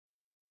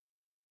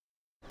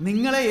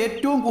നിങ്ങളെ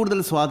ഏറ്റവും കൂടുതൽ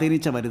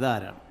സ്വാധീനിച്ച വനിത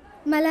ആരാണ്?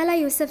 Malayalee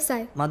Yusuf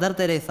Sai, Mother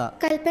Teresa,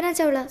 Kalpana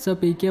Chawla, Sir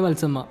PK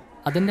Valsamma.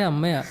 അതെന്റെ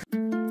അമ്മയാ.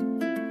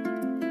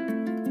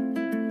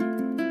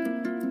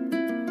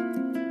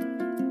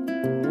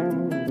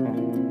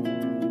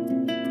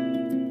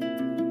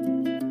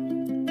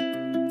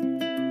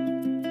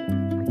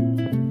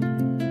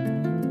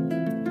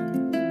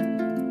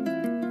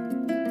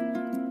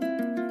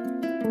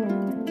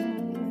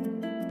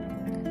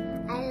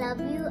 I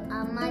love you,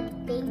 Amma.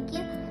 Thank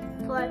you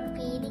for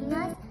feeding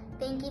us.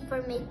 Thank you for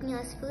making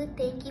us food.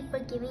 Thank you for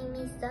giving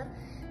me stuff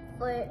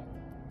for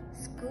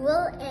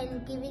school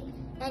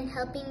and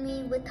helping me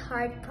with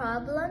hard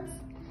problems.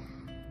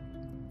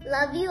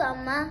 Love you,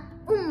 Amma.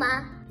 Umma.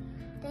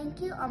 Thank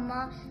you,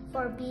 Amma,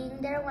 for being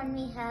there when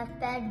we have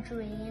bad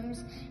dreams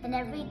and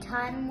every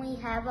time we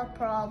have a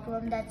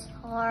problem that's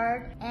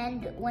hard and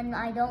when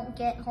I don't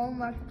get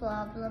homework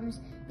problems,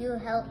 you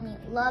help me.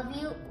 Love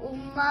you,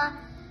 Umma.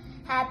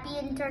 Happy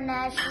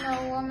International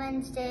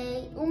Women's Day,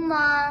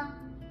 Umma.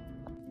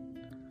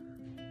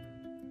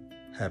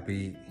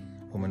 Happy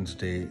Women's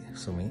Day,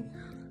 Sumi.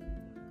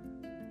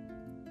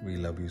 We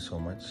love you so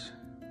much.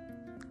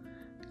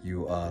 You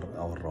are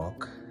our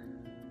rock.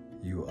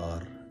 You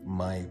are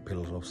my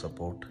pillar of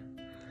support.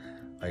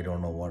 I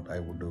don't know what I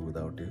would do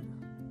without you.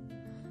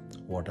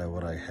 Whatever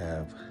I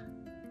have,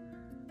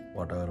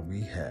 whatever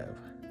we have,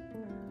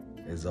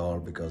 is all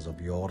because of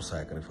your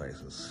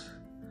sacrifices,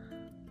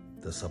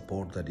 the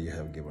support that you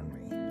have given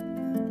me.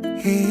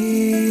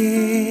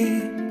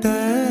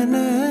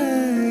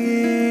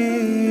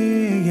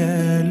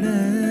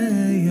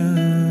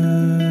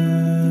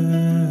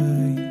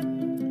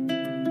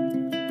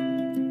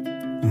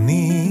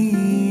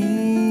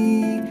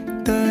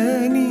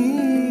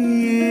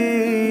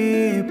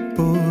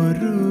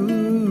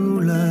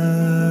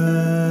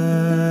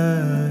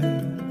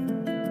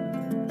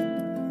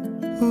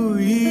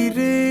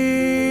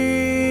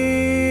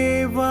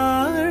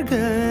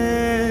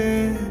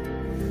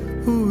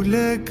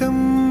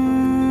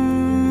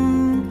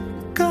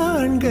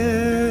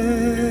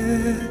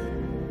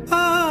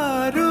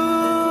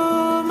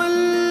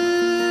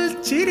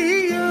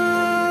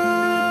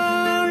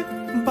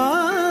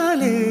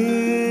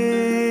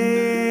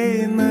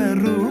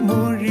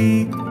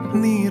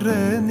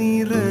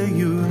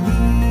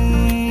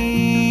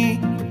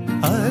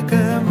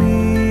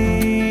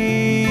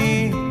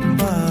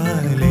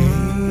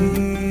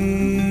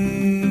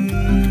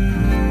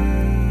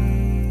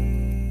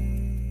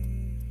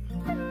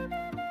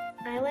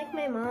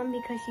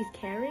 Because she's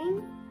caring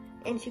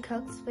and she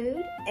cooks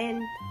food and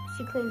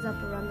she cleans up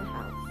around the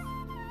house.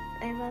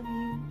 I love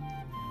you.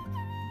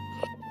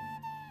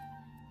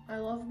 I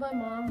love my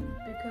mom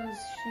because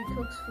she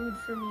cooks food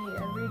for me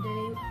every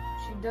day.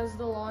 She does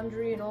the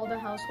laundry and all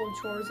the household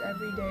chores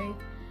every day,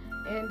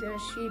 and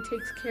she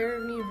takes care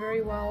of me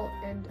very well,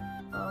 and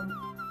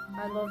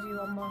I love you,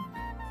 Amma.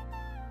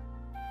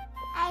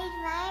 I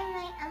love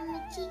my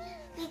Ammachi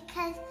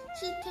because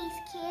she takes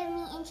care of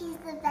me and she's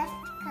the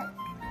best cook.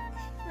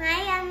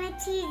 My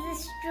Ammachi is a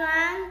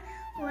strong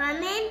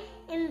woman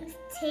and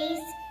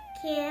takes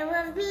care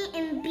of me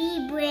and be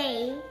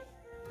brave.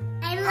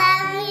 I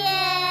love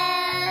you.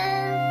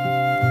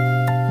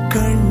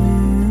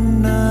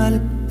 Kannal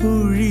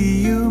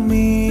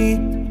puriyume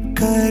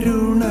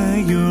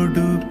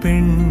karunayodu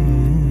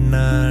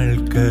pennal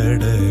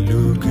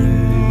kadalugal.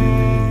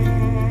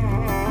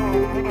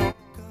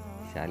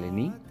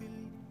 Shalini,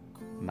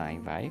 my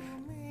wife,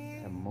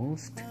 the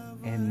most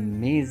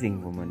amazing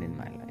woman in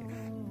my life.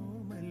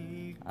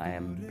 I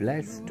am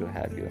blessed to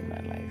have you in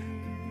my life.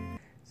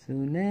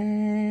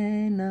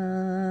 Sunaina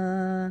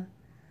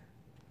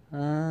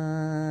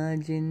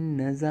आज इन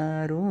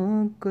नज़ारों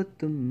को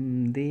तुम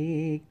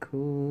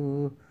देखो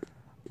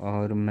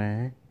और मैं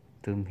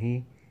तुम्हें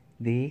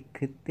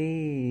देखते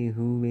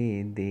हुए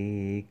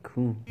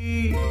देखूं.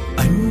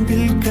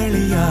 अंबिल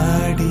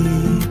कलियाडी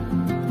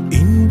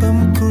इंबम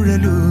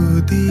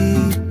कुഴലൂതി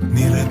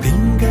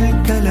നിറതിങ്കൾ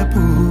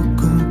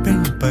കലപൂക്കും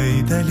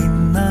പെൺപൈതലിൻ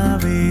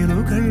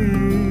നാവേറുകൾ.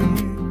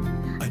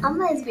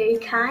 Amma is very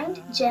kind,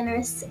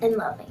 generous, and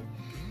loving.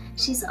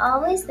 She's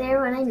always there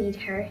when I need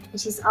her, and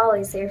she's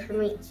always there for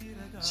me.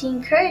 She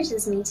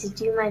encourages me to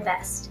do my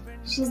best.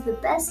 She's the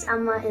best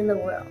Amma in the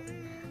world.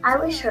 I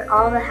wish her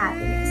all the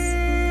happiness.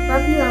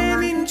 Love you, Amma.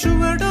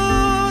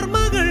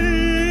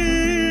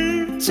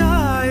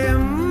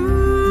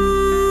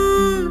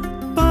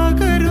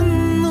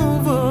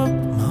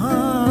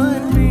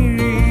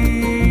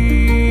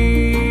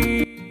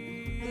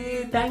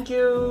 Thank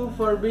you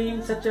for being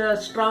such a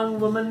strong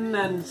woman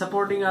and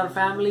supporting our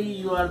family.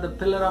 You are the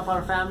pillar of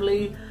our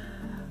family.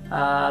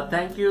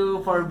 Thank you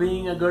for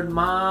being a good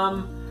mom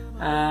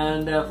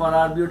and for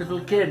our beautiful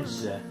kids.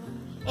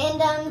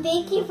 And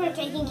thank you for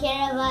taking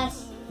care of us.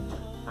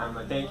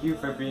 Thank you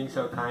for being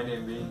so kind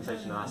and being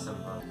such an awesome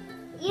mom.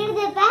 You're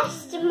the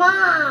best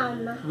mom.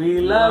 We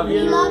love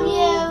you. We love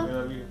you. We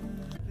love you.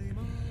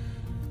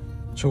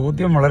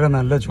 ചോദ്യം വളരെ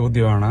നല്ല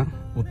ചോദ്യമാണ്.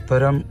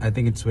 ഉത്തരം I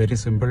think it's very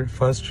simple.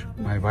 First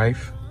my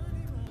wife.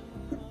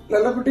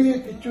 ലല്ലക്കുട്ടിയെ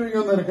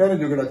കിച്ചുഴിയൊന്ന് കാര്യം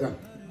ചോദിക്കാം.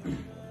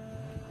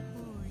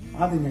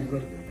 ആദ്യം ഞാൻ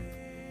ഇവിടെ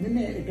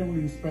നിന്നെ ഏറ്റവും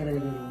കൂടുതൽ ഇൻസ്പയർ ചെയ്ത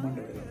ഒരു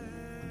ഉമ്മന്റെ പേര്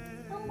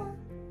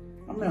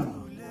അമ്മയാണോ?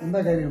 എന്താ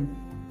കാര്യം?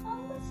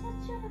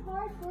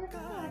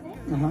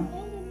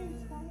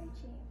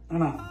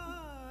 ആണോ?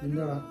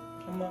 എന്താടാ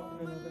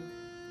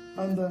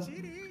അതെന്താ?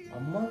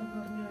 അമ്മ എന്ന്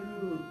പറഞ്ഞ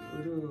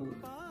ഒരു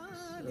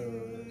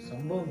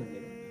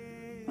സംഭവമില്ലേ?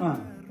 ആ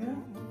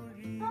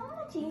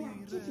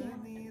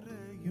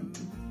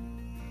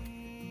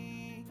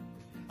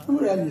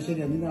നമുക്ക് കാര്യം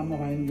ശരിയാണ്. നിന്റെ അമ്മ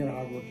ഭയങ്കര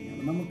ഹാർഡ് വർക്കിംഗ്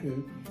ആണ്. നമുക്ക്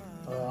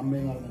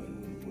അമ്മയെന്ന് പറഞ്ഞ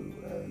ഒരു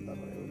എന്താ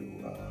പറയുക, ഒരു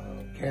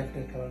കെയർ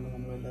ടേക്കറാണ്.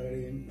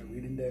 നമ്മളെല്ലാവരുടെയും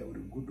വീടിൻ്റെ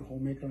ഒരു good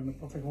home മേക്കറാണ്,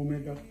 perfect home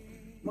maker.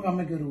 നമുക്ക്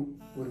അമ്മയ്ക്ക്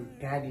ഒരു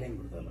ടാഗ് ലൈൻ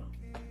കൊടുത്തല്ലോ,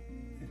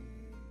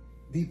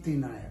 Deepthi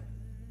Nair,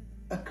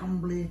 A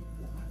complete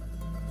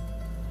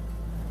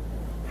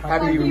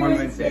Happy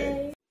Women's Day.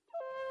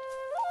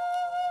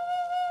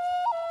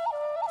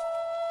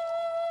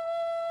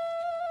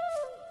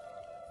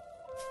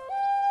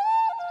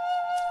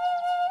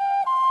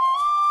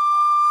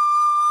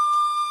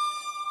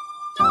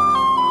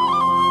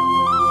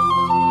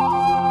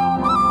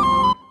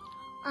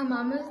 Our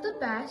mom is the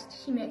best.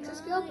 She makes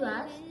us feel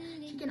blessed.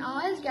 She can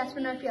always guess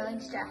when we're feeling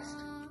stressed.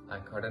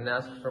 I couldn't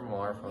ask for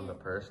more from the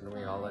person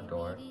we all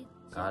adore.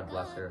 God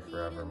bless her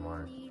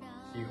forevermore.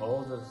 She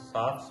holds a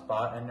soft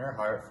spot in her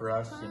heart for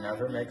us. She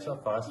never makes a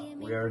fuss.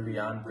 We are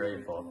beyond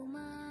grateful.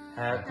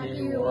 Happy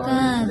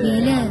Women's Day.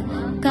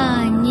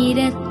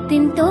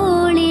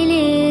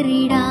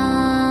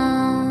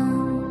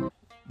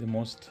 The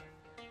most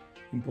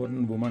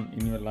important woman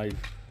in your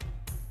life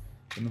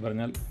എന്ന്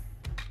പറഞ്ഞാൽ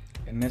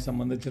എന്നെ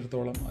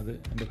സംബന്ധിച്ചിടത്തോളം അത്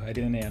എൻ്റെ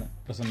ഭാര്യ തന്നെയാണ്,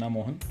 Prasanna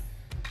Mohan.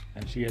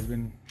 And she has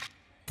been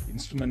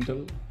instrumental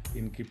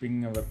in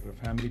keeping our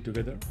family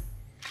together.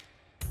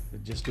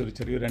 Just ഒരു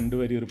ചെറിയൊരു 2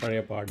 വരി ഒരു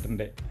പഴയ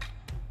പാട്ടിൻ്റെ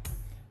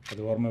അത്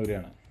ഓർമ്മ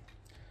വരികയാണ്.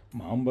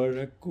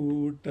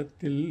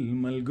 മാമ്പഴക്കൂട്ടത്തിൽ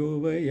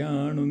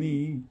മൽഗോവയാണു നീ,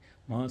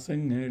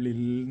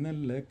 മാസങ്ങളിൽ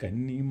നല്ല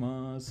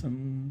കന്നിമാസം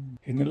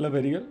എന്നുള്ള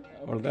വരികൾ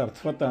വളരെ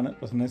അർത്ഥവത്താണ്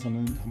പ്രസന്നയെ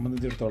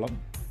സംബന്ധിച്ചിടത്തോളം.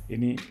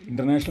 ഇനി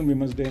ഇൻ്റർനാഷണൽ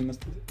വിമൻസ് ഡേ എന്ന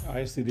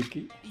ആയ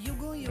സ്ഥിതിക്ക്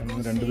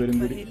രണ്ടുപേരും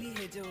കൂടി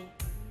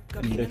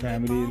എൻ്റെ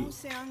ഫാമിലിയിൽ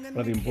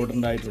വളരെ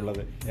ഇമ്പോർട്ടൻ്റ്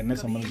ആയിട്ടുള്ളത് എന്നെ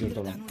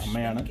സംബന്ധിച്ചിടത്തോളം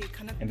അമ്മയാണ്.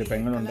 എൻ്റെ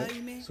പെങ്ങളുണ്ട്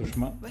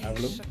സുഷ്മ,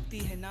 അവളും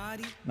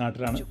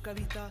നാട്ടിലാണ്.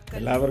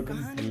 എല്ലാവർക്കും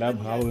എല്ലാ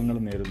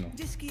ഭാവുകങ്ങളും നേരുന്നു.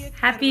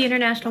 Happy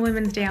International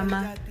Women's Day,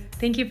 Amma.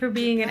 Thank you for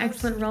being an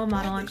excellent role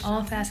model in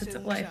all facets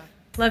of life.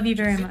 Love you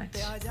very much.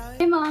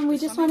 Hey Mom, we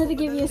just wanted to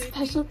give you a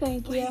special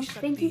thank you.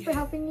 Thank you for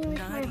helping me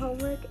with my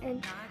homework and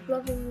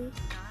loving me.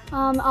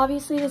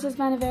 Obviously this has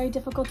been a very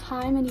difficult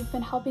time and you've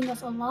been helping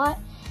us a lot.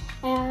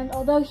 And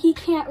although he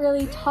can't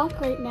really talk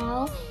right now,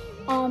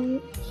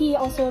 he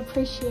also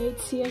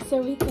appreciates you, so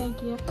we thank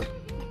you.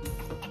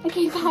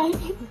 Okay, bye.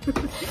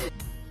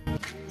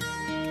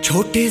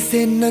 छोटे से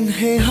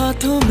नन्हे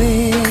हाथों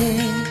में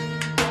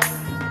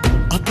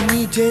अपनी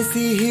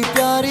जैसी ही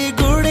प्यारी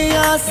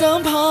गुड़िया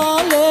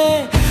संभाले,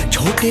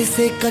 छोटे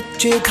से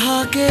कच्चे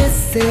धागे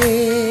से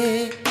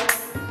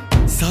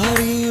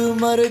सारी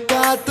उम्र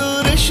का तू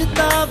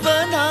रिश्ता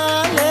बना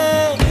ले,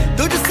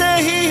 तुझसे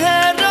ही है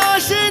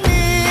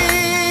रोशनी,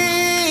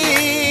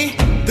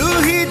 तू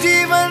ही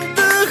जीवन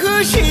तू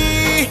खुशी,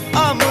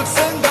 आमुद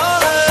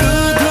संगाले, तू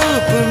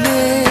धूप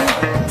में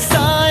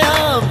साया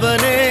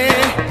बने,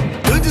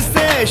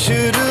 तुझसे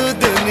शुरू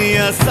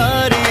दुनिया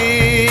सारी,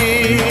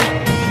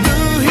 तू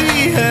ही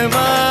है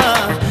माँ,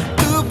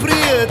 तू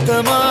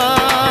प्रियतमा,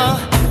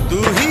 तू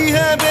ही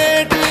है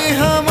बेटी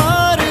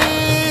हमारी,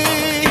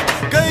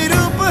 कई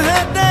रूप है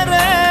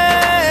तेरे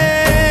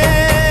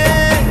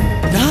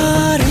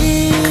नारी.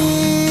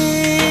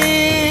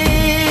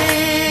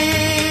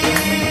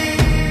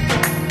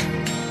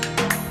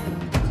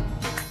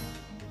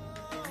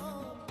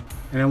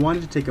 And I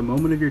wanted to take a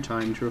moment of your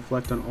time to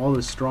reflect on all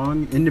the strong,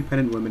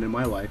 independent women in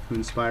my life who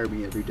inspire me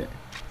every day.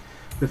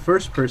 The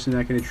first person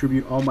I can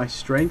attribute all my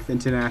strength and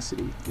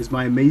tenacity is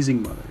my amazing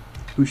mother,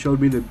 who showed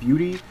me the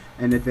beauty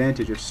and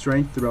advantage of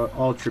strength throughout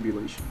all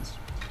tribulations.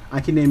 I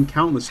can name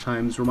countless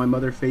times where my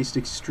mother faced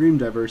extreme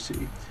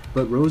adversity,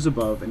 but rose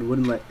above and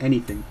wouldn't let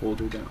anything hold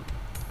her down.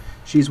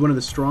 She is one of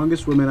the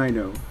strongest women I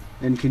know,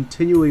 and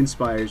continually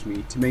inspires me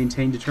to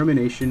maintain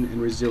determination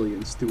and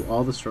resilience through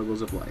all the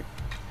struggles of life.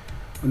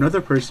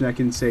 Another person I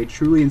can say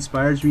truly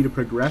inspires me to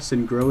progress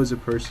and grow as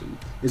a person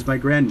is my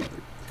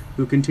grandmother,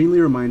 who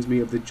continually reminds me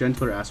of the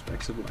gentler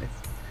aspects of life.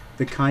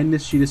 The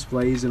kindness she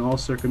displays in all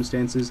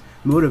circumstances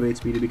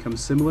motivates me to become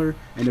similar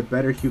and a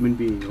better human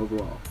being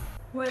overall.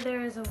 Where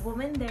there is a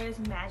woman, there is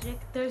magic.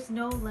 There's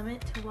no limit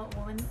to what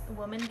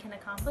women can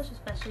accomplish,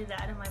 especially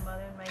that of my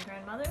mother and my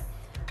grandmother.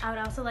 I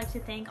would also like to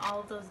thank all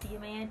of those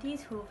DMA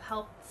aunties who have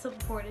helped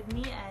supported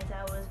me as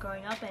I was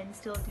growing up and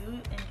still do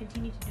and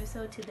continue to do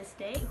so to this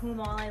day, whom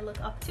all I look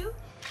up to.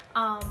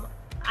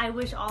 I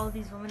wish all of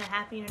these women a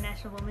happy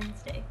International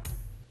Women's Day.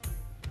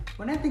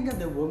 When I think of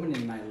the women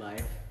in my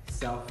life,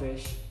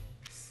 selfish,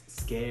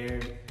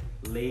 scared,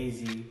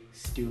 lazy,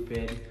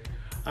 stupid,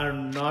 are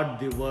not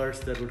the words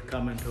that would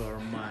come into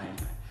our mind.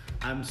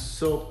 I'm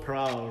so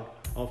proud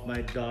of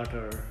my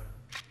daughter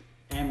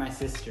and my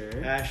sister,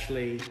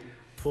 Ashley,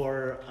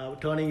 for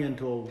turning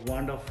into a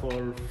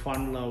wonderful,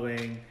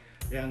 fun-loving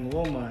young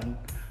woman,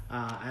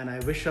 and I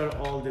wish her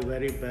all the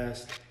very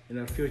best in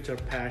her future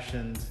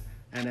passions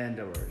and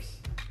endeavors.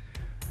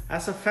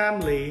 As a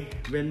family,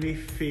 when we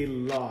feel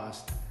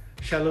lost,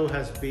 Shalu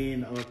has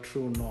been our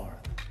true north.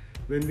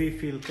 When we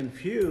feel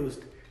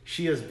confused,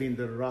 she has been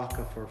the rock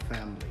of our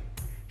family.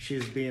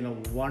 She's been a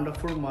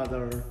wonderful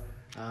mother,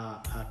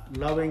 a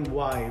loving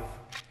wife,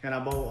 and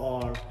above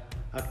all,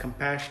 a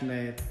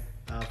compassionate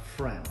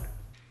friend.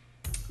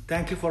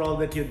 Thank you for all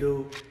that you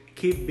do.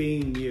 Keep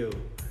being you.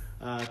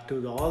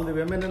 To all the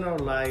women in our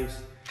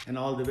lives and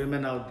all the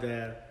women out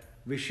there,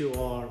 wish you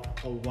all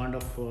a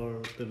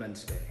wonderful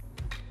Women's Day.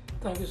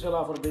 Thank you,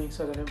 Shala, for being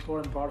such an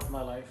important part of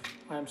my life.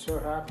 I am so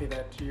happy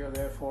that you are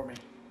there for me.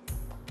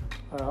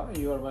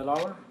 You are my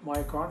lover,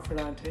 my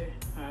confidante,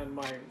 and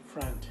my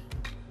friend.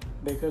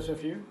 Because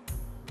of you,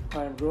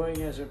 I am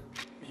growing as a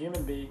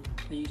human being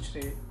each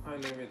day I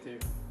live with you.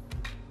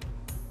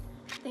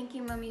 Thank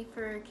you, Mummy,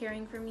 for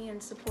caring for me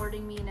and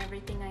supporting me in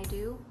everything I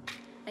do.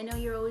 I know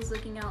you're always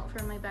looking out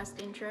for my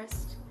best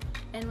interest,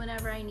 and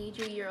whenever I need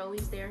you, you're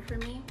always there for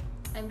me.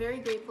 I'm very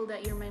grateful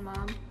that you're my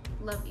mom.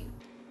 Love you.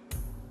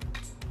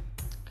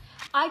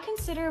 I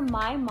consider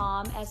my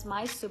mom as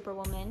my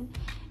superwoman.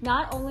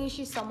 Not only is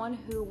she someone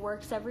who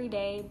works every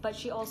day, but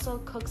she also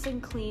cooks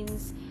and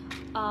cleans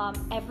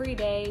every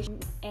day.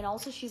 And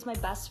also she's my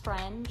best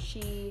friend.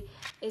 She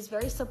is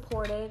very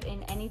supportive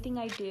in anything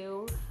I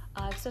do,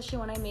 especially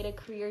when I made a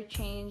career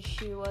change.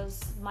 She was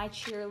my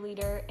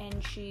cheerleader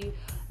and she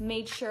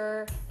made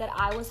sure that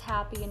I was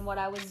happy in what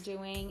I was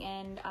doing,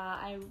 and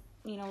I'm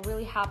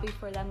really happy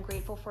for them,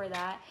 grateful for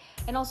that.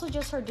 And also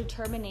just her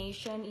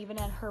determination, even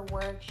at her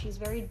work. She's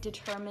very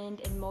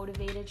determined and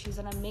motivated. She's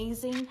an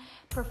amazing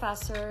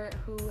professor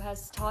who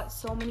has taught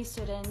so many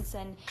students,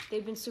 and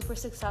they've been super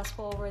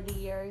successful over the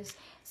years.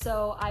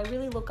 So I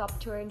really look up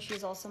to her, and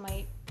she's also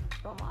my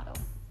role model.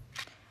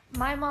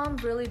 My mom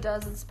really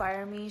does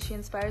inspire me. She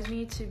inspires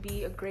me to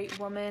be a great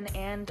woman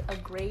and a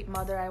great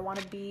mother. I want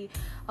to be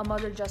a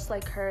mother just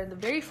like her in the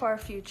very far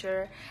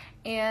future.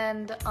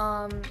 And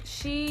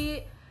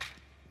she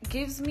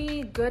gives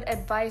me good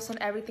advice on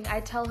everything. I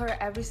tell her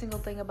every single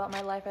thing about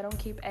my life. I don't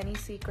keep any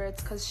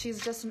secrets because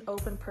she's just an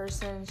open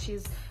person.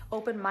 She's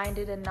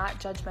open-minded and not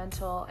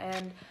judgmental,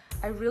 and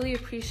I really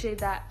appreciate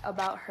that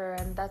about her,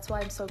 and that's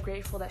why I'm so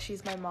grateful that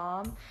she's my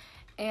mom.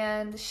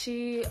 And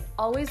she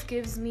always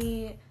tells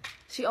me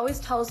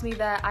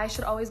that I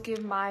should always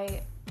give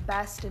my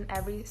best in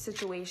every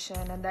situation,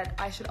 and that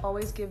I should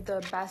always give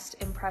the best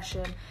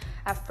impression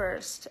at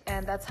first,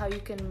 and that's how you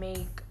can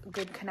make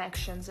good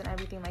connections and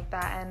everything like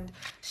that. And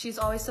she's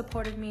always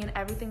supported me in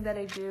everything that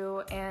I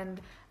do.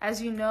 And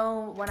as you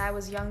know, when I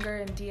was younger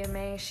in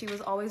DMA, she was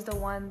always the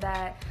one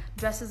that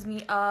dresses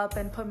me up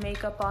and put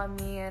makeup on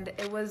me, and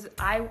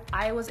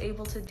I was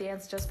able to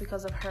dance just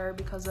because of her,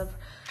 because of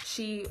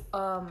she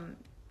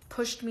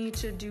pushed me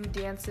to do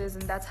dances,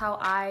 and that's how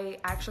I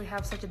actually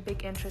have such a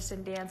big interest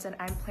in dance, and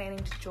I'm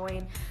planning to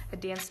join a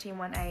dance team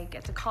when I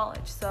get to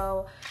college.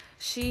 So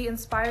she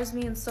inspires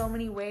me in so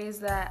many ways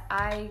that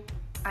I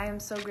am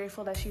so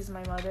grateful that she's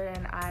my mother,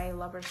 and I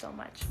love her so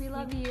much. We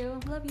love you.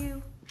 Love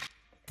you.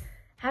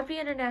 Happy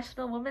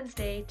International Women's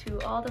Day to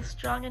all the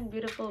strong and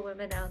beautiful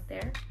women out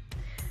there.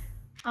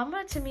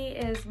 Amma to me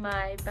is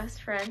my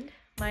best friend,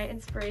 my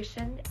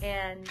inspiration,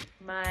 and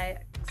my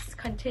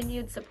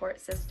continued support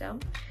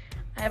system.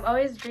 I've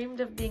always dreamed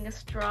of being a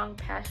strong,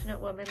 passionate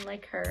woman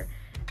like her.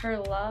 Her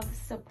love,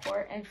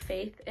 support, and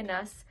faith in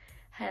us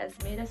has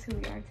made us who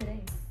we are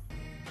today.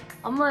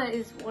 Amma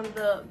is one of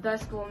the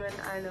best women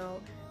I know.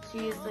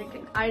 She is like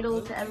an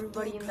idol to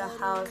everybody in the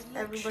house.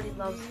 Everybody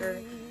loves her.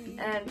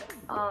 And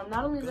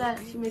not only that,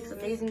 she makes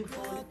amazing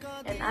food.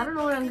 And I don't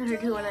know what I'm going to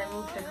do when I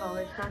move to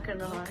college, not going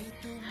to lie.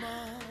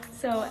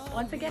 So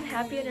once again,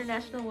 happy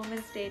International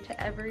Women's Day to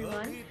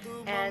everyone.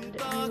 And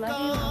we love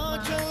you,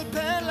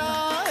 Amma.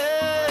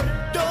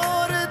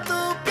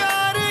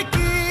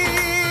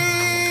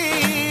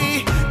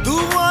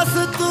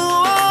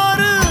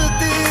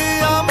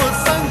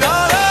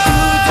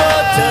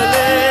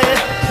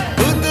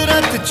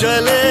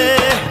 चले